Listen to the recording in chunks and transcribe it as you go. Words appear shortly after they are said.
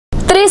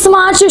30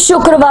 March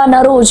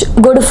શુક્રવારના રોજ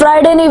good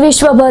ફ્રાઇડેની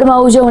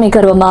વિશ્વભરમાં ઉજવણી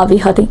કરવામાં આવી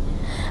હતી।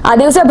 આ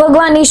દિવસે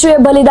ભગવાન ઈશુએ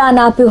બલિદાન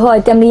આપ્યું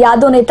હોય તેમની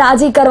યાદોને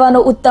તાજી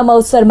કરવાનો ઉત્તમ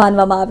અવસર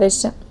માનવામાં આવે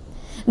છે।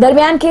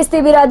 દરમિયાન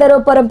ખ્રિસ્તી બિરાદરો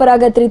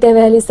પરંપરાગત રીતે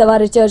વહેલી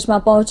સવારે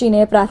ચર્ચમાં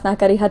પહોંચીને પ્રાર્થના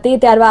કરી હતી।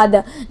 ત્યારબાદ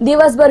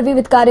દિવસભર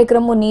વિવિધ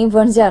કાર્યક્રમોની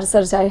વણઝાર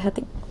સર્જાઈ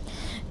હતી।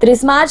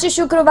 30 માર્ચ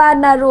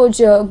શુક્રવારના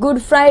રોજ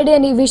ગુડ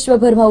ફ્રાઇડેની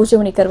વિશ્વભરમાં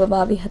ઉજવણી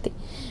કરવામાં આવી હતી।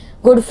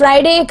 ગુડ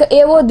ફ્રાઇડે એક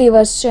એવો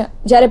દિવસ છે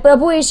જ્યારે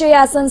પ્રભુ ઈશુએ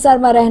આ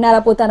સંસારમાં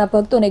રહેનારા પોતાના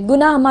ભક્તોને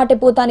ગુનાહ માટે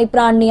પોતાની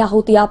પ્રાણની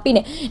આહુતિ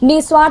આપીને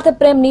નિસ્વાર્થ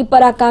પ્રેમની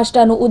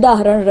પરાકાષ્ઠાનું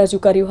ઉદાહરણ રજૂ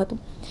કર્યું હતું।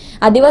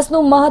 આ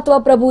દિવસનું મહત્વ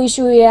પ્રભુ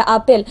ઈશુએ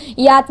આપેલ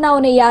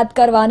યાતનાઓને યાદ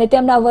કરવા અને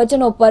તેમના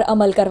વચનો પર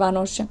અમલ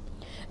કરવાનો છે।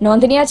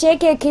 નોંધનીય છે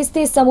કે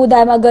ખ્રિસ્તી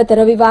સમુદાયમાં ગત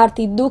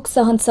રવિવારથી દુઃખ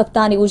સહન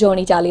સપ્તાહની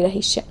ઉજવણી ચાલી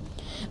રહી છે।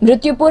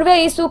 મૃત્યુ પૂર્વે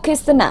ઈસુ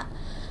ખ્રિસ્તના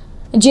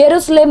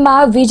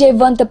જેરુસલેમમાં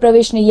વિજયવંત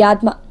પ્રવેશની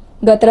યાદમાં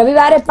ગત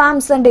રવિવારે પામ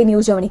સન્ડેની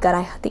ઉજવણી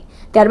કરાઈ હતી।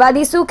 ત્યારબાદ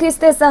ઈસુ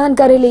ખ્રિસ્તે સહન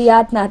કરેલી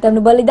યાતના,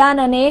 તેમનું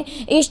બલિદાન અને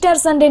ઈસ્ટર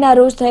સન્ડેના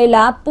રોજ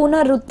થયેલા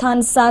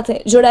પુનરુત્થાન સાથે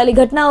જોડાયેલી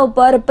ઘટનાઓ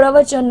પર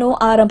પ્રવચનનો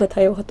આરંભ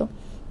થયો હતો,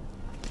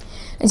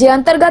 જે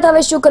અંતર્ગત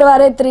હવે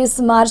શુક્રવારે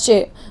 30 માર્ચે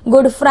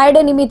ગુડ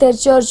ફ્રાઇડે નિમિત્તે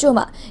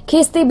ચર્ચોમાં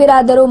ખ્રિસ્તી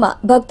બિરાદરોમાં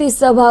ભક્તિ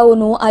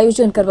સભાઓનું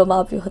આયોજન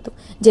કરવામાં આવ્યું હતું,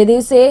 જે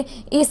દિવસે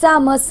ઈસા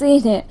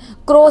મસીહને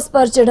ક્રોસ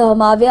પર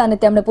ચઢાવવામાં આવ્યા અને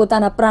તેમણે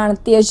પોતાના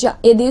પ્રાણ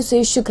ત્યજ્યા। એ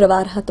દિવસે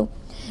શુક્રવાર હતો।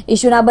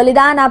 ઈશુના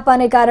બલિદાન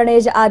આપવાને કારણે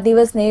જ આ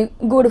દિવસને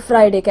ગુડ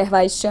ફ્રાઇડે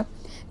કહેવાય છે।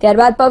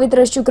 ત્યારબાદ પવિત્ર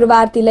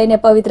શુક્રવારથી લઈને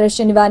પવિત્ર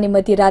શનિવારની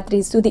મધ્યરાત્રિ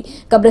સુધી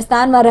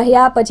કબ્રસ્તાનમાં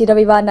રહ્યા પછી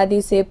રવિવારના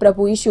દિવસે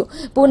પ્રભુ ઈશુ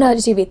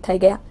પુનઃજીવિત થઈ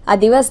ગયા। આ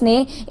દિવસને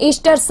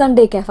ઈસ્ટર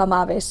સન્ડે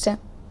કહેવામાં આવે છે।